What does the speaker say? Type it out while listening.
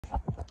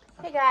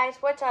Hey guys,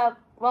 what's up?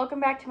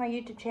 Welcome back to my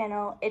YouTube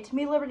channel. It's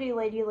me, Liberty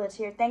Lady Liz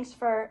here. Thanks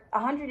for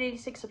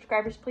 186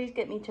 subscribers. Please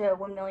get me to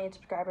 1 million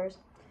subscribers.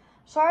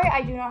 Sorry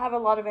I do not have a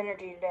lot of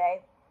energy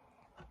today.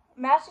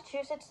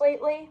 Massachusetts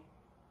lately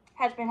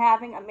has been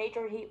having a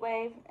major heat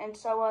wave, and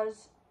so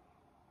was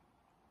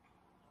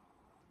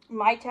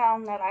my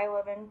town that I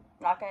live in. I'm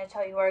not going to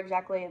tell you where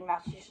exactly in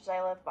Massachusetts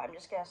I live, but I'm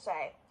just going to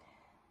say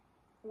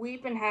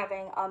we've been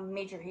having a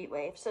major heat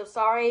wave. So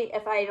sorry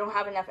if I don't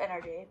have enough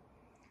energy.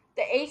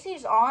 The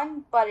AC's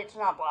on, but it's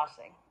not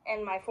blasting,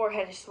 and my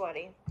forehead is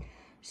sweaty.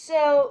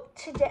 So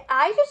today,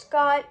 I just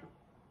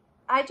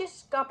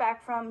got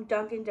back from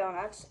Dunkin'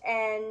 Donuts,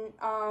 and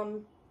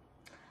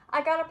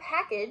I got a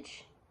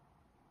package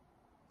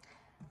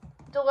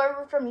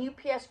delivered from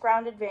UPS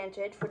Ground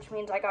Advantage, which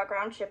means I got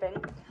ground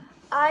shipping.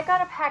 I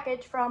got a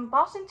package from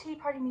Boston Tea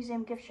Party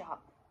Museum gift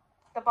shop,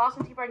 the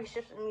Boston Tea Party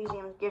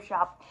Museum gift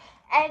shop,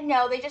 and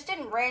no, they just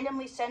didn't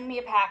randomly send me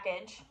a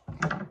package.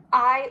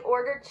 I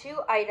ordered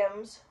 2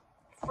 items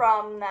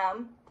from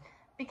them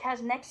because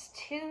next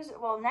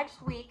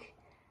week,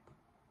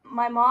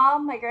 my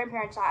mom, my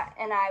grandparents,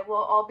 and I will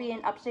all be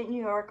in upstate New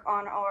York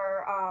on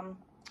our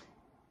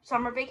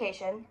summer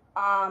vacation.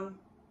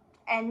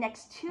 And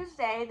next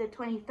Tuesday, the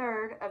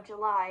 23rd of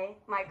July,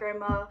 my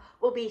grandma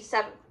will be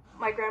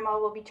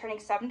turning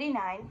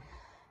 79.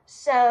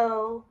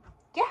 So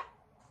yeah,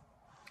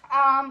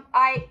 I'm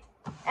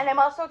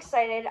also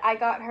excited. I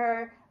got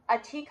her a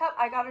teacup.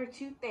 I got her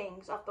 2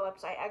 things off the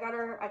website. I got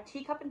her a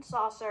teacup and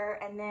saucer,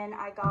 and then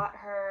I got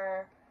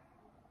her,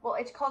 well,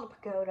 it's called a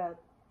pagoda,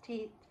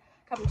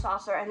 teacup and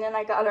saucer, and then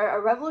I got her a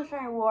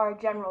Revolutionary War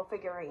general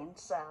figurine.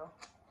 So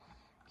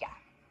yeah,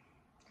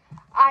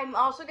 I'm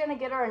also gonna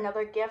get her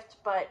another gift,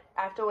 but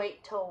I have to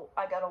wait till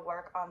I go to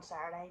work on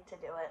Saturday to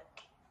do it.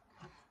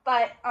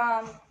 But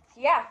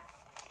yeah,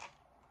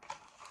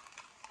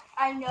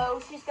 I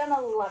know she's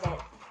gonna love it.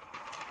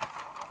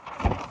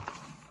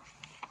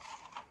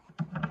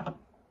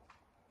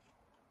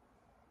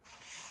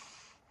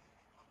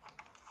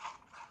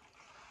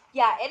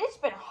 Yeah, it has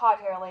been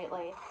hot here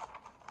lately.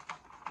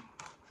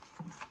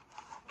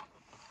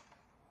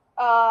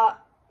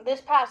 This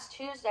past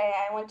Tuesday,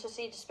 I went to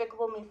see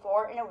Despicable Me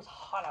 4, and it was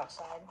hot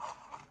outside.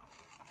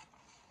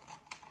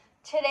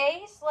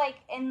 Today's, like,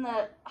 in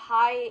the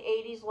high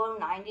 80s, low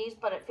 90s,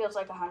 but it feels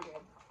like 100.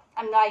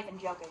 I'm not even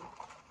joking.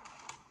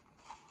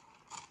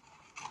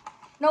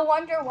 No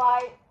wonder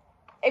why,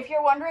 if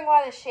you're wondering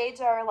why the shades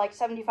are, like,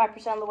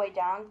 75% of the way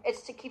down,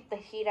 it's to keep the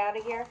heat out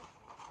of here.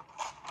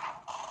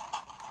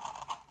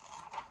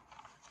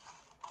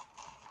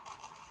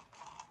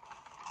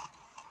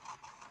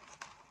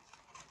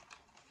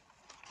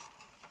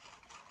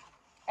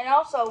 And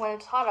also, when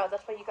it's hot out,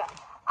 that's what you got.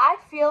 I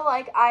feel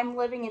like I'm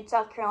living in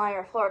South Carolina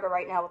or Florida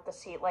right now with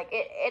this heat. Like,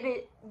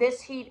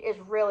 this heat is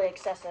really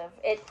excessive.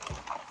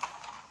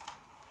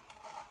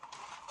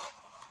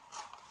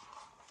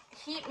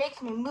 Heat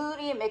makes me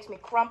moody, it makes me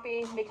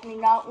grumpy, makes me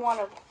not want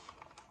to.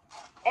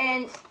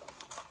 And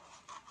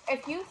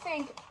if you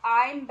think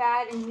I'm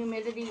bad in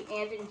humidity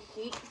and in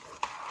heat,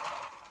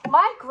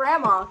 my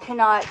grandma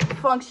cannot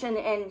function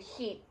in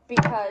heat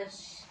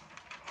because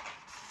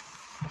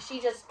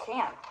she just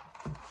can't.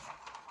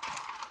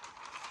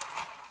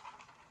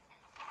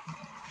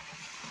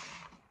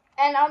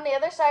 And on the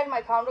other side of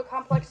my condo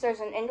complex, there's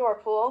an indoor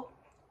pool,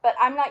 but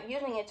I'm not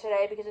using it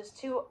today because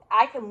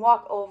I can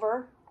walk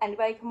over.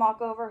 Anybody can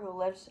walk over who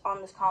lives on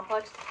this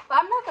complex, but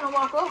I'm not going to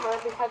walk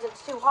over because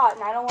it's too hot,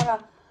 and I don't want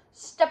to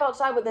step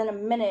outside within a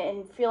minute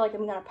and feel like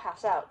I'm going to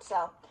pass out,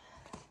 so.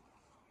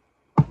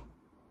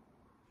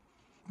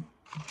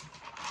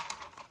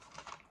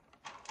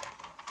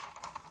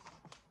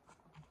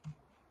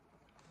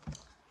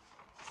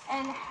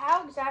 And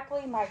how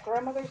exactly my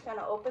grandmother's going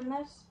to open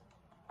this?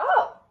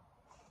 Oh!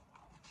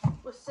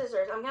 With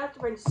scissors. I'm going to have to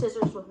bring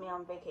scissors with me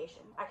on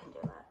vacation. I can do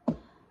that.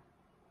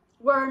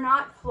 We're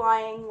not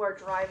flying, we're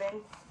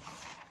driving.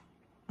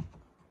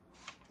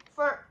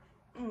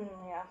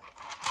 Yeah.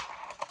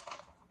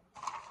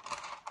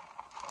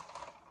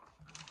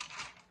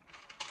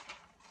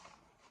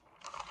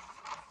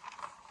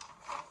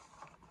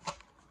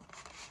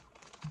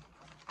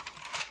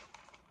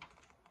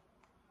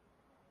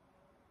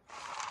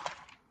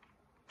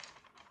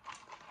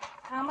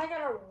 How am I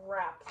going to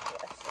wrap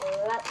this?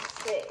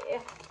 Let's see.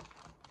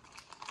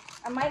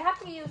 I might have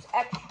to use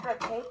extra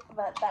tape,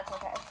 but that's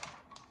okay.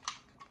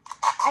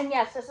 And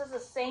yes, this is the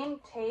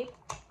same tape.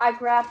 I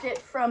grabbed it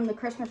from the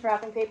Christmas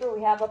wrapping paper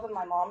we have up in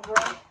my mom's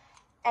room.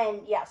 And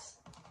yes,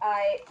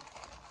 I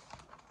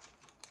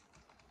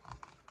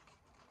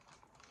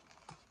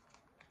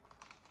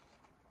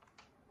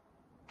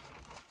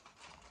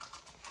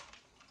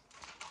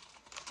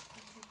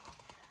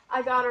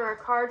got her a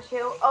card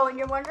too. Oh, and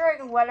you're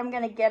wondering what I'm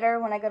gonna get her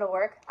when I go to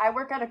work? I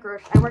work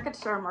at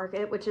Star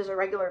Market, which is a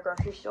regular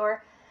grocery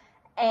store,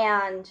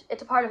 and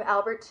it's a part of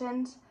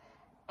Albertsons.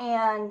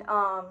 And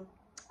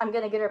I'm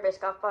gonna get her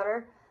Biscoff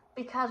butter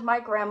because my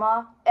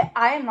grandma,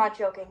 I am not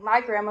joking, my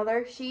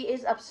grandmother, she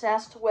is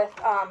obsessed with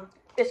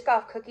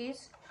Biscoff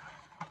cookies.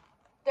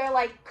 they're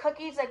like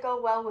cookies that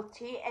go well with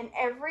tea. And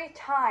every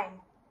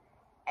time,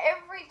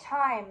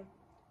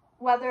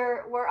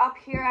 whether we're up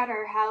here at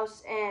our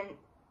house in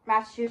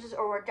Massachusetts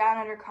or we're down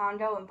at her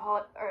condo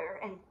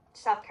in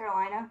South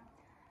Carolina,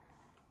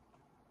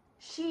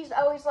 she's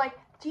always like,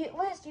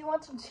 Liz, do you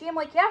want some tea? I'm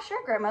like, yeah,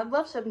 sure, Grandma, I'd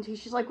love some tea.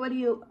 She's like, what do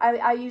you,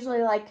 I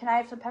usually like, can I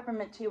have some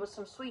peppermint tea with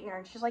some sweetener?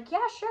 And she's like,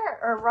 yeah, sure.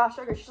 Or raw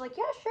sugar. She's like,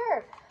 yeah,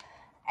 sure.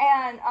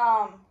 And,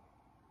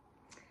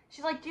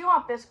 she's like, do you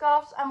want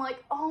Biscoffs? I'm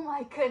like, oh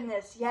my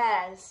goodness,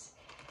 yes.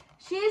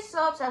 She is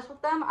so obsessed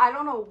with them. I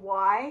don't know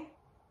why.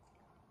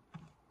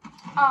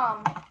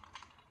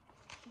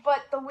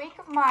 But the week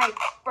of my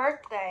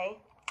birthday,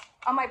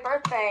 on my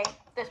birthday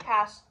this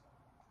past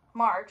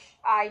March,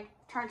 I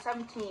turned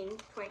 17,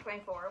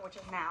 2024, which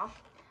is now.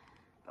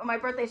 But my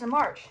birthday's in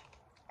March.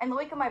 And the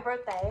week of my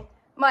birthday,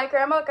 my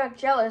grandma got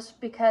jealous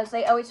because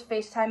they always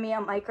FaceTime me.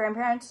 My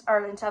grandparents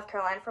are in South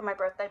Carolina for my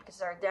birthday because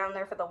they're down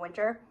there for the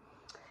winter.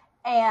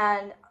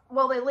 And,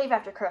 well, they leave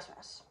after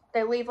Christmas.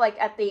 They leave, like,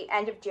 at the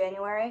end of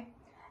January.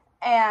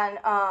 And,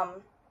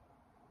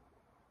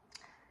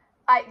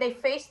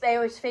 they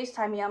always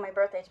FaceTime me on my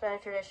birthday. It's been a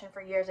tradition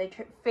for years. They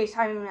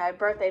FaceTime me on my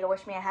birthday to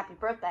wish me a happy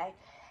birthday.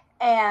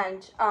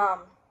 And,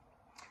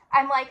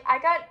 I'm like,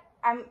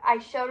 I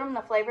showed them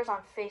the flavors on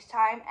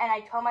FaceTime, and I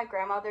told my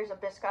grandma there's a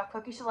Biscoff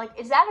cookie. She's like,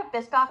 is that a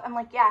Biscoff? I'm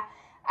like, yeah.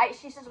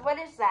 She says, what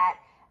is that?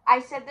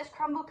 I said, this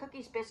crumble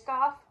cookie's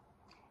Biscoff.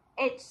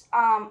 It's,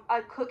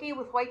 a cookie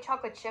with white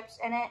chocolate chips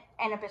in it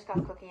and a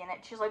Biscoff cookie in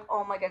it. She's like,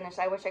 oh my goodness,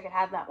 I wish I could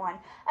have that one.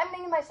 I'm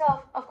thinking to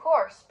myself, of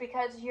course,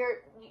 because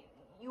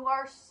you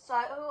are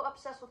so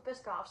obsessed with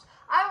Biscoffs.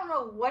 I don't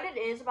know what it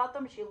is about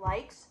them she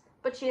likes,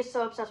 but she is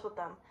so obsessed with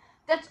them.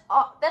 That's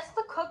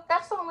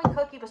the only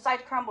cookie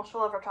besides crumble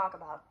she'll ever talk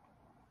about.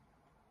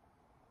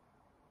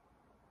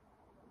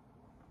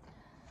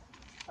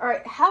 All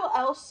right, how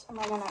else am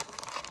I gonna?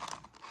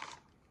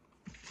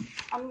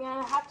 I'm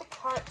gonna have to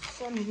cut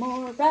some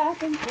more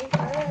wrapping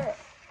paper.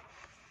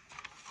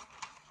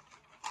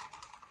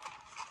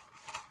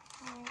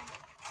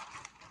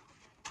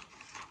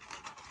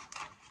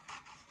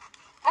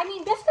 I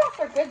mean, Biscoffs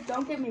are good,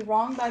 don't get me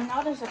wrong, but I'm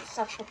not as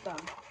obsessed with them.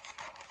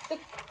 The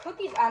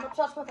cookies I'm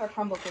obsessed with are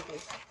crumble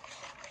cookies.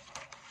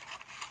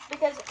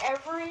 Because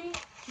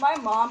my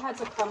mom has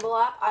a crumble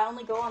app. I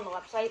only go on the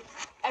website.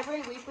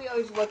 Every week we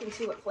always look and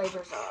see what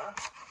flavors are.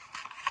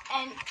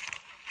 And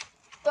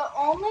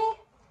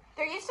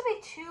there used to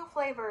be 2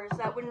 flavors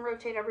that wouldn't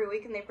rotate every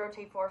week, and they'd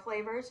rotate 4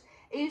 flavors.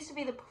 It used to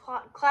be the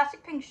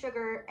classic pink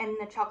sugar and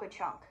the chocolate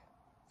chunk.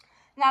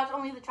 Now it's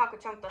only the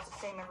chocolate chunk that's the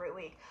same every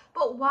week.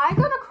 But why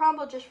go to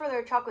Crumble just for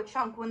their chocolate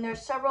chunk when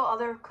there's several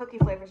other cookie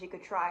flavors you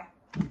could try?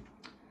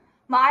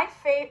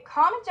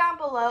 Comment down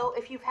below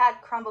if you've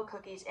had crumble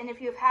cookies. And if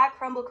you've had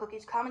crumble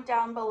cookies, comment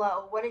down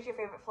below what is your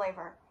favorite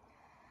flavor.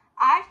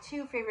 I have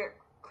 2 favorite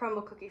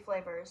crumble cookie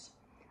flavors.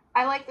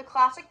 I like the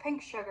classic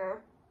pink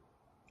sugar,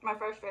 my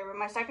first favorite.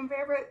 My second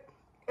favorite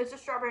is the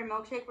strawberry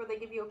milkshake where they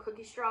give you a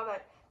cookie straw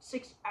that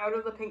sticks out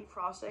of the pink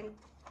frosting.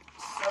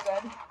 So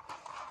good.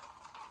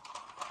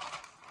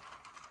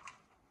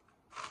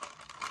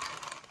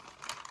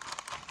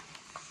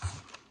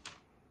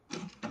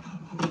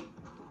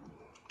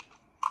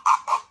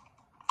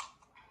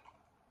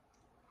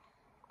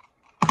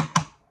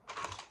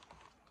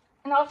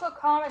 And also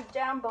comment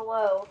down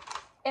below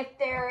if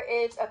there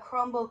is a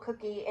crumble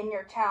cookie in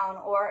your town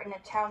or in a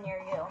town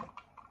near you.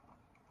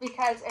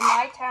 Because in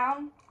my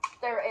town,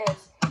 there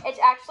is. It's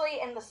actually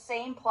in the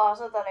same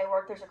plaza that I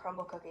work, there's a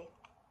crumble cookie.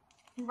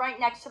 Right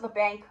next to the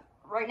bank,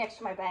 right next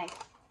to my bank.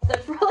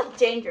 That's really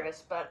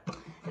dangerous, but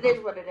it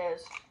is what it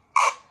is.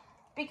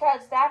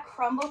 Because that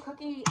crumble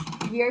cookie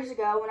years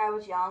ago when I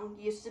was young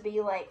used to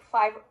be like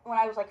when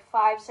I was like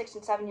 5, 6,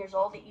 and 7 years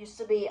old, it used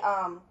to be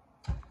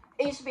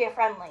a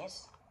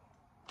Friendly's.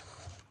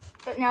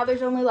 But now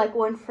there's only like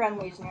one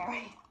Friendly's near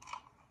me.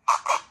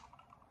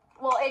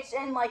 Well, it's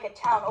in like a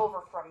town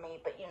over from me,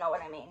 but you know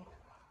what I mean.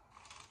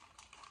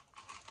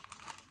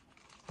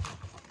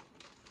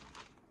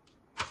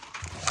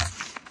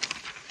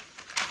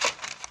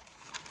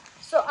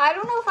 So I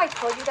don't know if I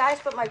told you guys,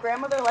 but my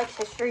grandmother likes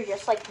history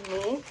just like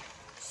me.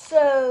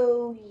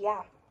 So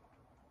yeah.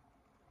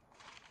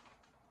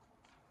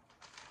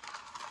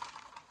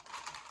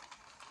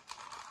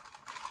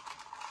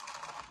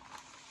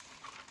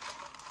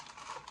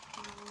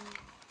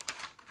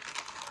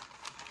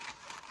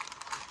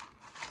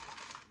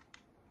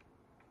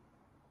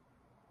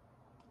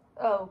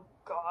 Oh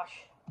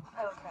gosh.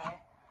 Okay.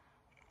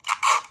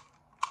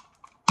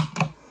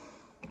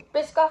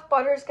 Biscoff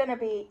butter is going to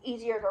be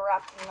easier to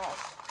wrap than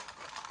this.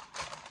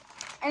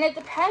 And it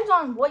depends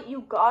on what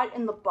you got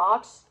in the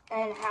box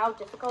and how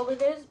difficult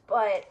it is,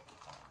 but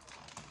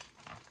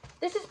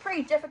this is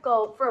pretty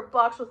difficult for a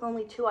box with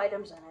only 2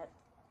 items in it.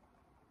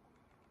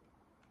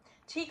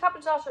 Teacup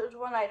and saucer is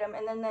one item,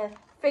 and then the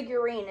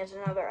figurine is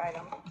another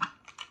item.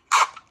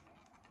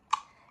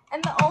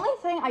 And the only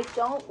thing I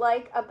don't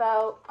like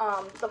about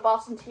the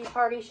Boston Tea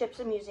Party Ships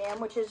and Museum,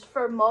 which is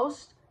for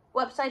most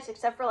websites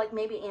except for like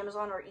maybe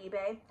Amazon or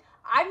eBay,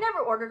 I've never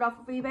ordered off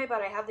of eBay,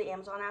 but I have the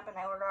Amazon app and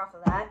I order off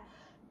of that.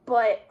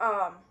 But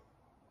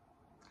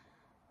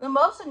the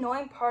most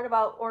annoying part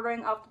about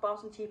ordering off the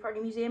Boston Tea Party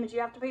Museum is you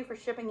have to pay for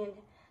shipping and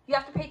you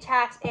have to pay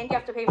tax and you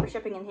have to pay for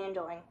shipping and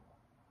handling.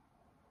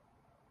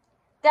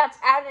 That's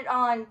added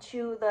on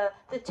to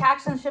the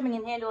tax and shipping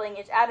and handling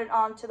is added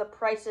on to the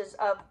prices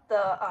of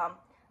the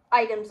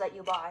items that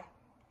you buy.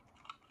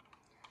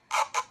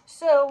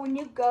 So when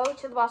you go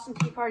to the Boston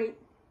Tea Party,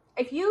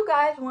 if you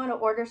guys want to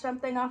order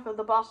something off of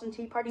the Boston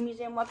Tea Party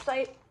Museum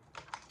website,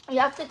 you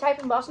have to type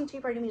in Boston Tea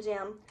Party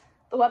Museum.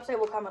 The website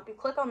will come up. You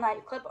click on that,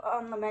 you click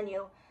on the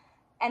menu,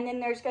 and then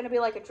there's going to be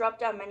like a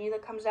drop-down menu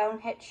that comes down,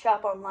 hit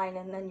shop online,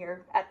 and then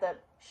you're at the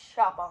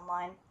shop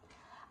online.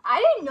 I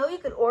didn't know you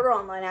could order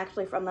online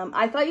actually from them.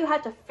 I thought you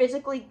had to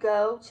physically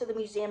go to the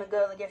museum and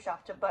go to the gift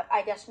shop, but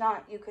I guess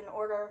not. You can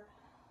order,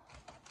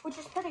 which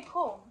is pretty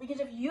cool, because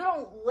if you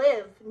don't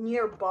live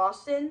near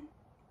Boston,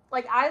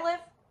 like I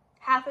live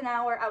half an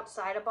hour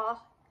outside of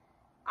Boston.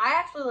 I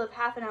actually live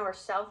half an hour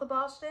south of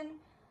Boston.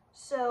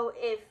 So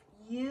if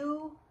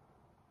you're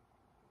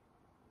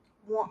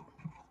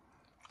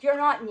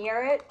not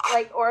near it,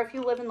 like, or if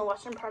you live in the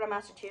western part of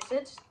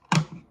Massachusetts,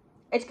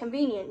 it's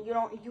convenient.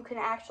 You can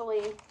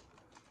actually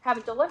have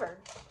it delivered.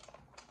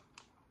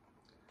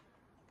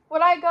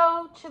 Would I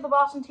go to the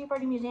Boston Tea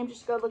Party Museum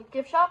just to go to the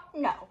gift shop?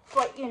 No,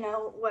 but you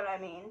know what I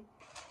mean.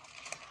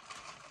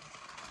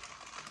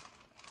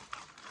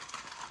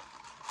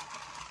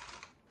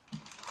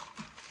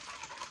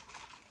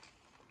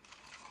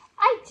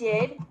 I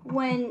did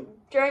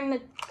during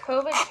the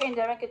COVID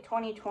pandemic of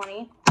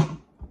 2020,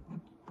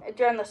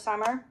 during the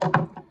summer,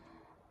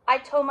 I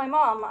told my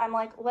mom, I'm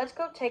like, let's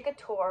go take a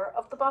tour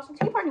of the Boston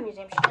Tea Party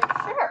Museum. She's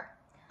like, sure.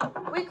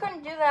 We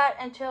couldn't do that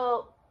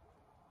until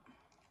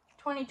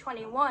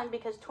 2021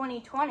 because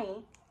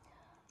 2020,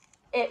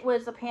 it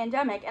was a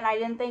pandemic, and I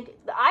didn't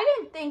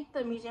think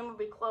the museum would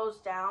be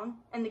closed down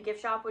and the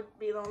gift shop would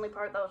be the only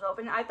part that was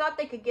open. I thought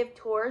they could give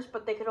tours,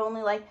 but they could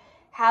only like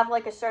have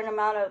like a certain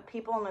amount of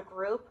people in a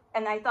group,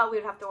 and I thought we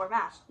would have to wear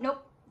masks.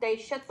 Nope, they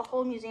shut the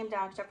whole museum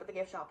down except for the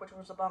gift shop, which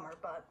was a bummer,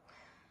 but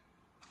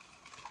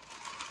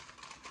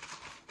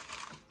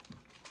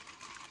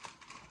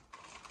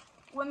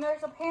when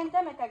there's a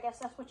pandemic, I guess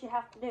that's what you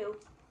have to do.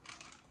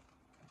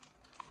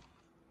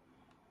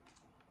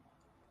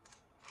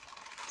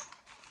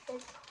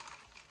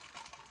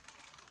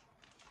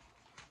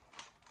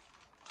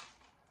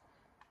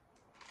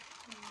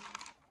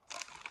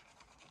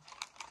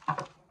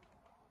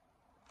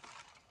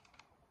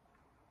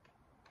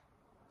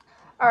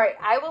 Alright,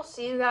 I will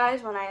see you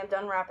guys when I am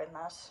done wrapping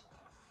this.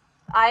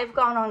 I've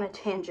gone on a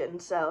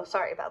tangent, so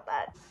sorry about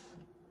that.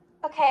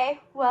 Okay,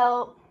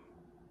 well,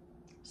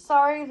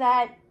 sorry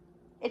that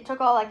it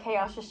took all that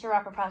chaos just to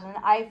wrap a present.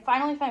 I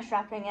finally finished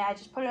wrapping it. I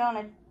just put it on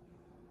a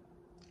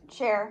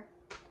chair.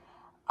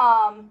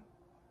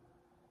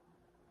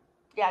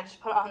 Yeah, I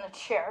just put it on the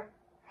chair.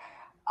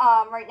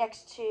 Right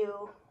next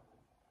to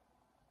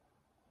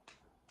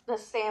the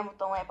stand with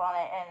the lamp on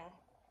it and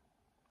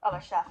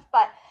other stuff.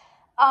 But,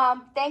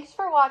 thanks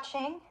for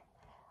watching.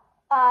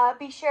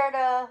 Be sure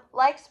to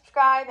like,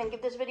 subscribe, and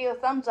give this video a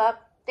thumbs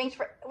up. Thanks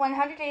for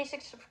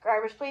 186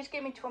 subscribers. Please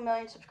get me to 1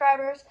 million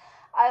subscribers.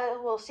 I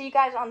will see you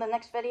guys on the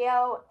next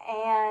video,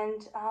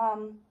 and